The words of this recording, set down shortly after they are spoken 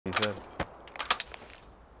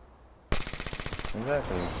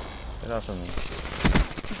Exactly. Get off of me.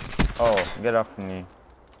 Oh, get off of me.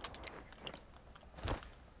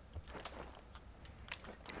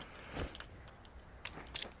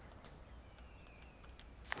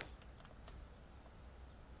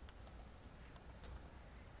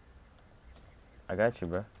 I got you,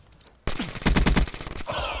 bro.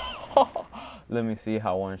 Let me see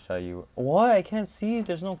how one shot you. What? I can't see.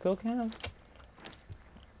 There's no kill cam.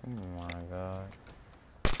 Oh my god.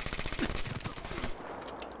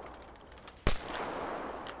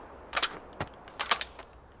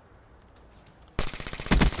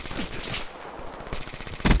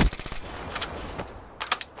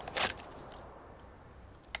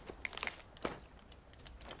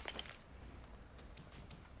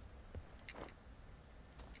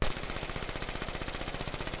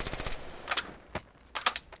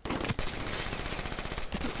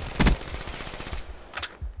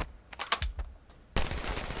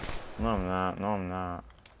 No, I'm not. No, I'm not.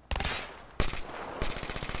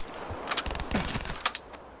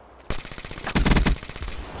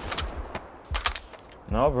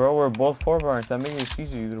 No, bro, we're both 4 bars. That made you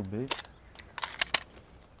easy, you little bitch.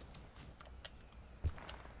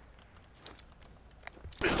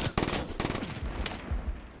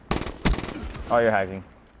 Oh, you're hacking.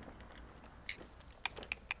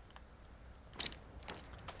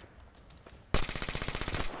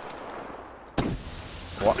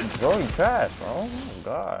 What? Bro, you trash, bro. Oh my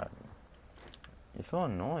god. You're so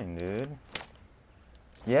annoying, dude.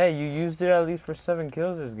 Yeah, you used it at least for 7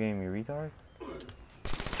 kills this game, you retard.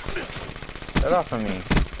 Get off of me.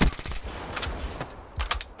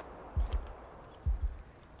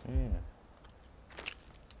 Yeah.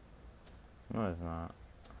 No, it's not.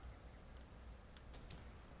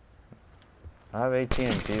 I have AT&T,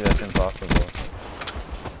 that's impossible.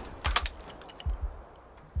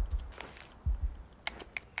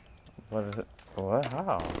 What is it? What?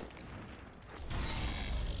 How?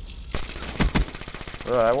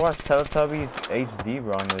 Bro, I watched Teletubbies HD,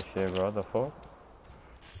 bro, on this shit, bro. The fuck?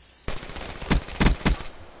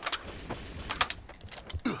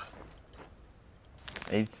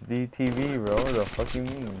 HD TV, bro. The fuck you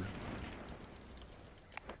mean?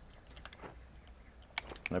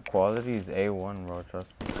 The quality is A1, bro. Trust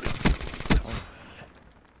me. Oh shit.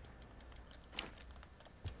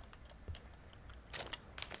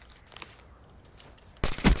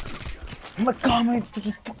 Oh my god, man,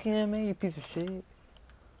 you fucking MA, you piece of shit.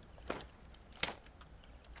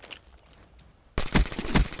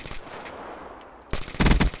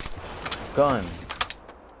 Gun.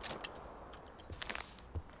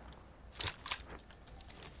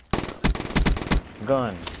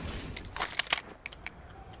 Gun.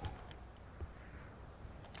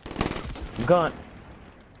 Gun.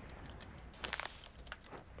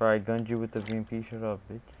 Bro, I gunned you with the VMP. Shut up,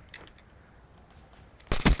 bitch.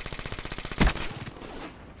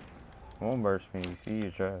 Won't burst me. You see,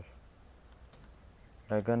 you're trash.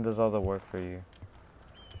 That gun does all the work for you.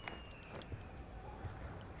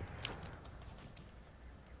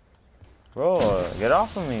 Bro, get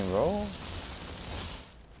off of me, bro.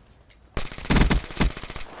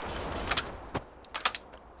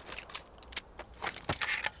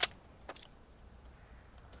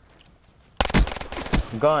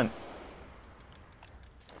 Gun.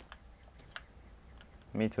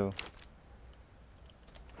 Me too.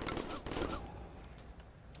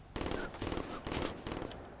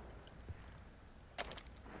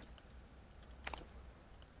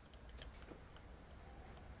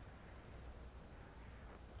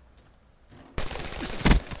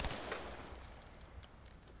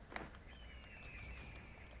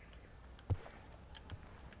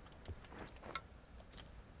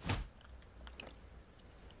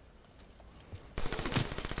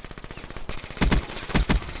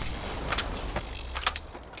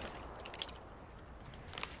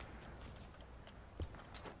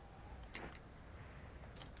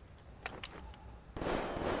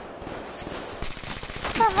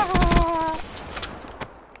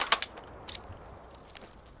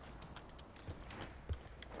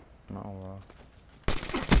 No, bro.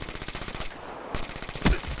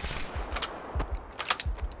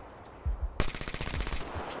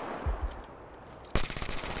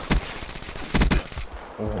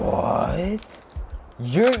 What?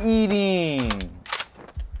 You're eating.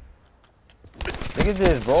 Look at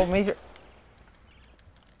this, bro. Major.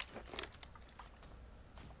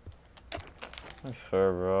 I'm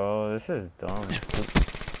sure, bro. This is dumb.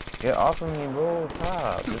 Get off of me, bro.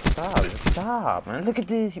 Stop. Just stop. Just stop, man. Look at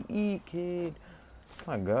this. You eat, kid.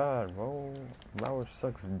 Oh my god, bro. Bauer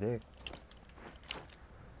sucks dick.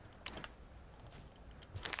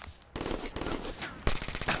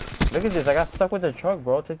 Look at this. I got stuck with the truck,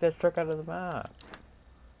 bro. Take that truck out of the map.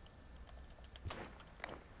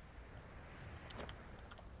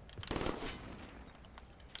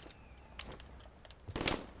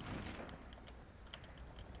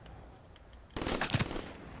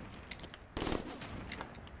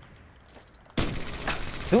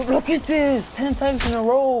 Dude, look at this! 10 times in a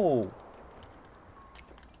row!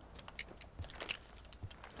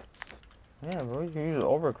 Yeah, bro, you can use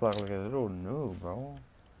overclock like a little noob, bro.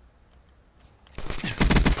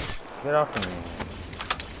 Get off of me.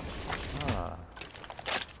 Ah.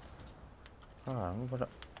 Ah, what up?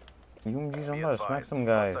 UMG's, I'm about to smack some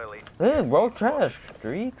guys. Hey, bro, trash.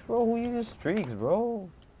 Streaks, bro? Who uses streaks, bro?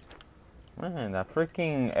 Man, that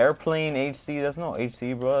freaking airplane HC, that's no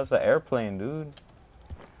HC, bro. That's an airplane, dude.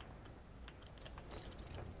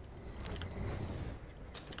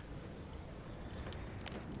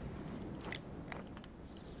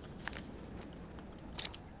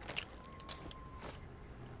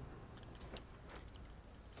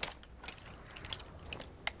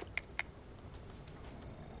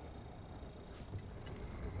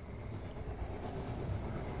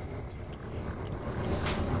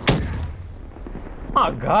 Oh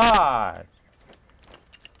my god!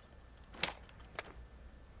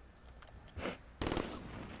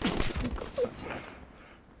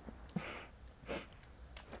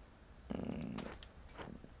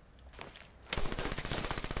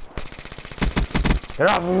 Get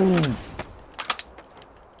off me!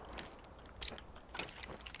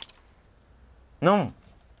 No!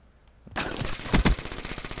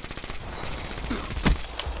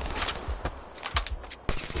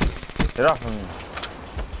 Get off of me!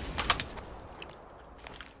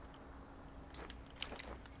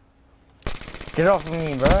 Get off of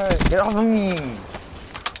me, bro! Get off of me! I'm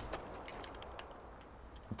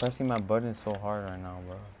pressing my button so hard right now,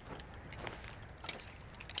 bro.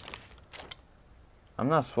 I'm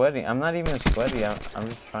not sweating. I'm not even sweaty. I'm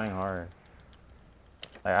just trying hard.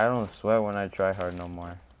 Like, I don't sweat when I try hard no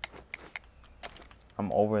more.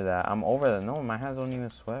 I'm over that. I'm over that. No, my hands don't even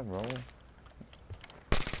sweat, bro.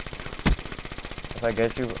 If I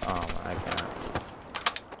get you, I can't.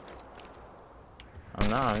 I'm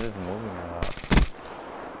not. I'm just moving a lot.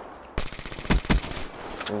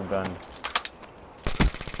 Ooh, gun.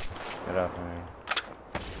 Get off of me.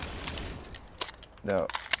 No.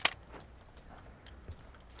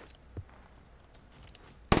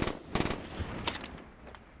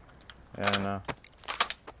 Yeah, no.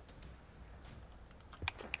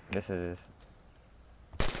 Yes, it is.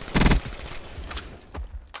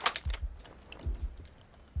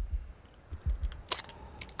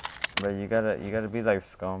 But you gotta be like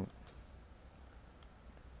scum.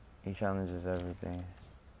 He challenges everything.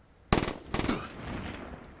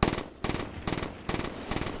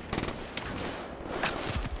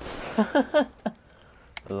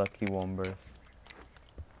 Lucky one burst.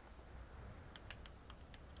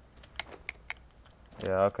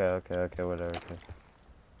 Yeah, okay, whatever. Okay.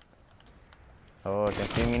 Oh, you can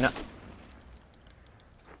see me now.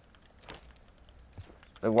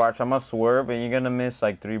 Look, watch, I'm gonna swerve and you're gonna miss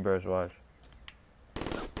like 3 bursts, watch.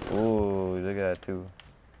 Ooh, look at that, 2.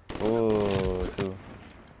 Ooh, 2.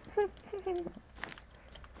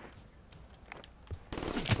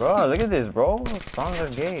 Bro, look at this, bro. Songs are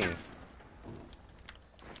gay.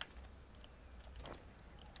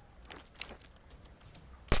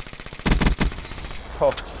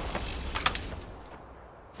 Oh.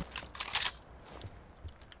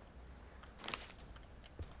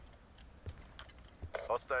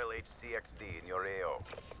 Hostile HCXD in your AO.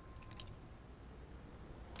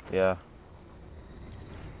 Yeah.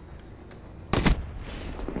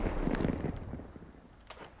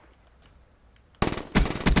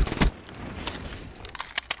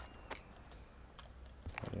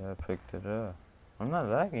 Yeah, I picked it up. I'm not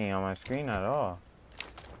lagging on my screen at all.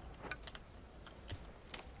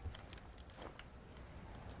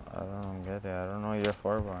 I don't get it. I don't know your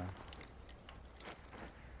 4-bar.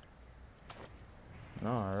 No,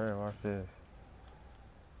 alright, watch this.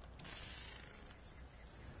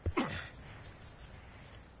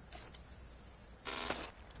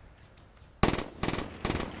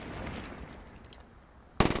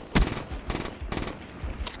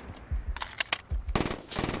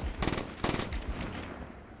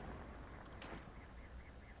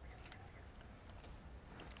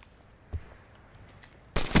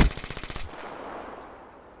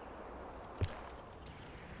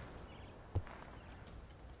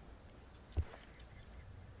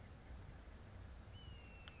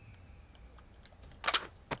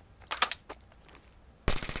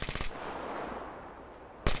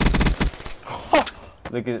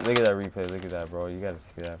 Look at that replay. Look at that, bro. You gotta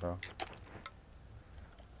see that, bro.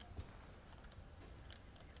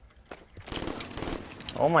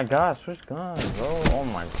 Oh my God, switch guns, bro. Oh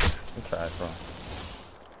my, you trash, bro.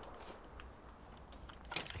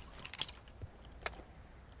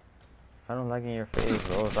 I don't like it in your face,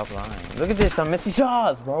 bro. Stop lying. Look at this. I'm missing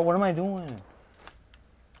shots, bro. What am I doing?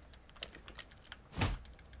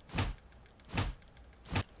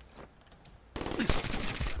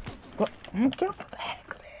 What? Get up the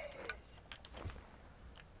heck,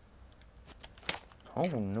 oh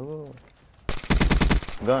no.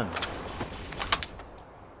 Gun.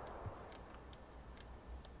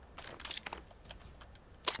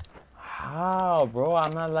 How, bro?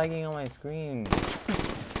 I'm not lagging on my screen.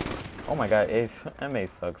 Oh my God, MA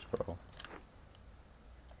sucks, bro.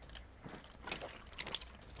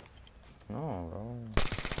 No, bro.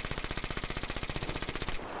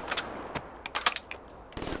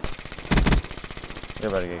 You're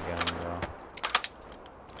about to get gunned, bro.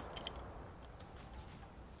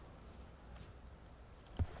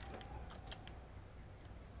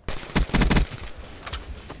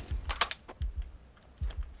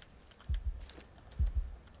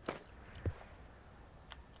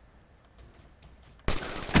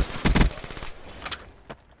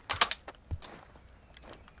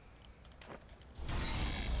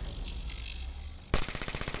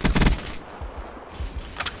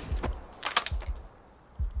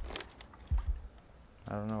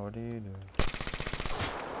 I don't know, what do you do?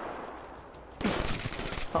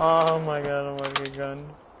 Oh my God, I'm about to get gunned.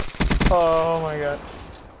 Oh my God.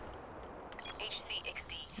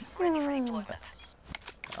 HCXD, ready for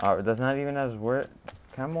deployment. That's not even as worse.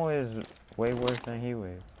 Camo is way worse than Heat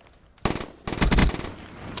Wave.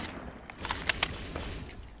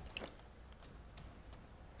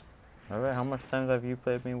 Alright, how much times have you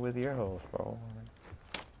played me with your host, bro?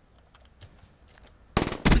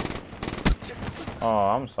 Oh,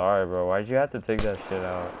 I'm sorry, bro. Why'd you have to take that shit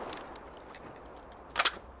out?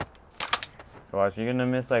 Watch, you're gonna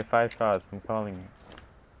miss like 5 shots. I'm calling you.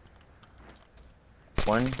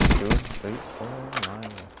 1, 2, 3, 4, 9.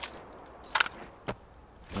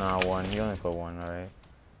 Nah, 1. You only put 1, alright.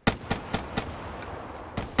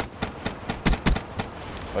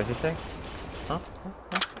 What'd you say? Huh?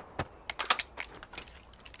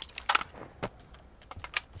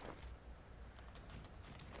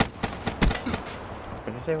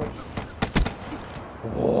 What'd you say?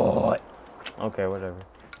 What? Okay, whatever.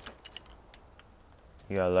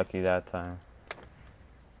 You got lucky that time.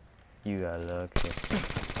 You got lucky.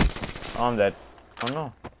 Oh, I'm dead. Oh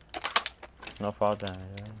no. No fault damage.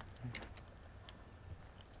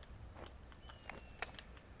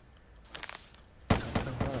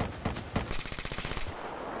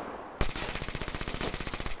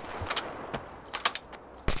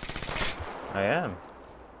 I am.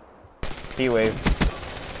 Heat Wave.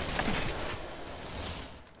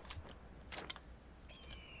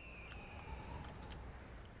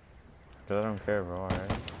 I don't care, bro,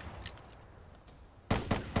 alright?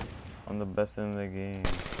 I'm the best in the game.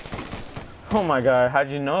 Oh my God, how'd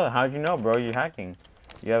you know? How'd you know, bro? You're hacking.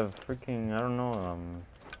 You have freaking, I don't know,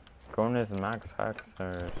 Cronus Max hacks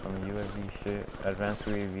or some UAV shit. Advanced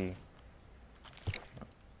UAV.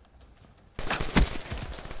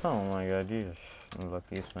 Oh my God, you just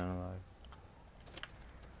luckiest man alive.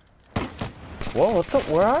 Whoa, what the?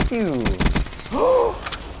 Where are you?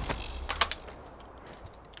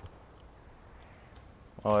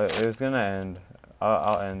 Oh, it was gonna end.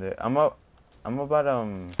 I'll end it. I'm gonna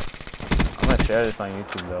share this on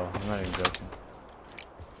YouTube though. I'm not even joking.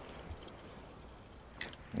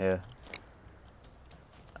 Yeah.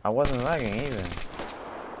 I wasn't lagging either.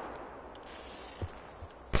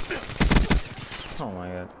 Oh my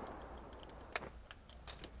God.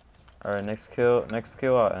 Alright, next kill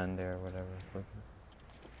I'll end there, whatever.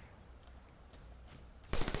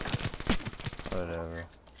 Whatever.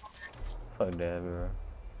 Fuck that, bro.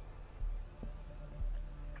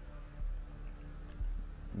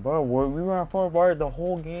 Bro, we were on 4 bars the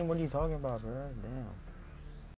whole game. What are you talking about, bro? Damn.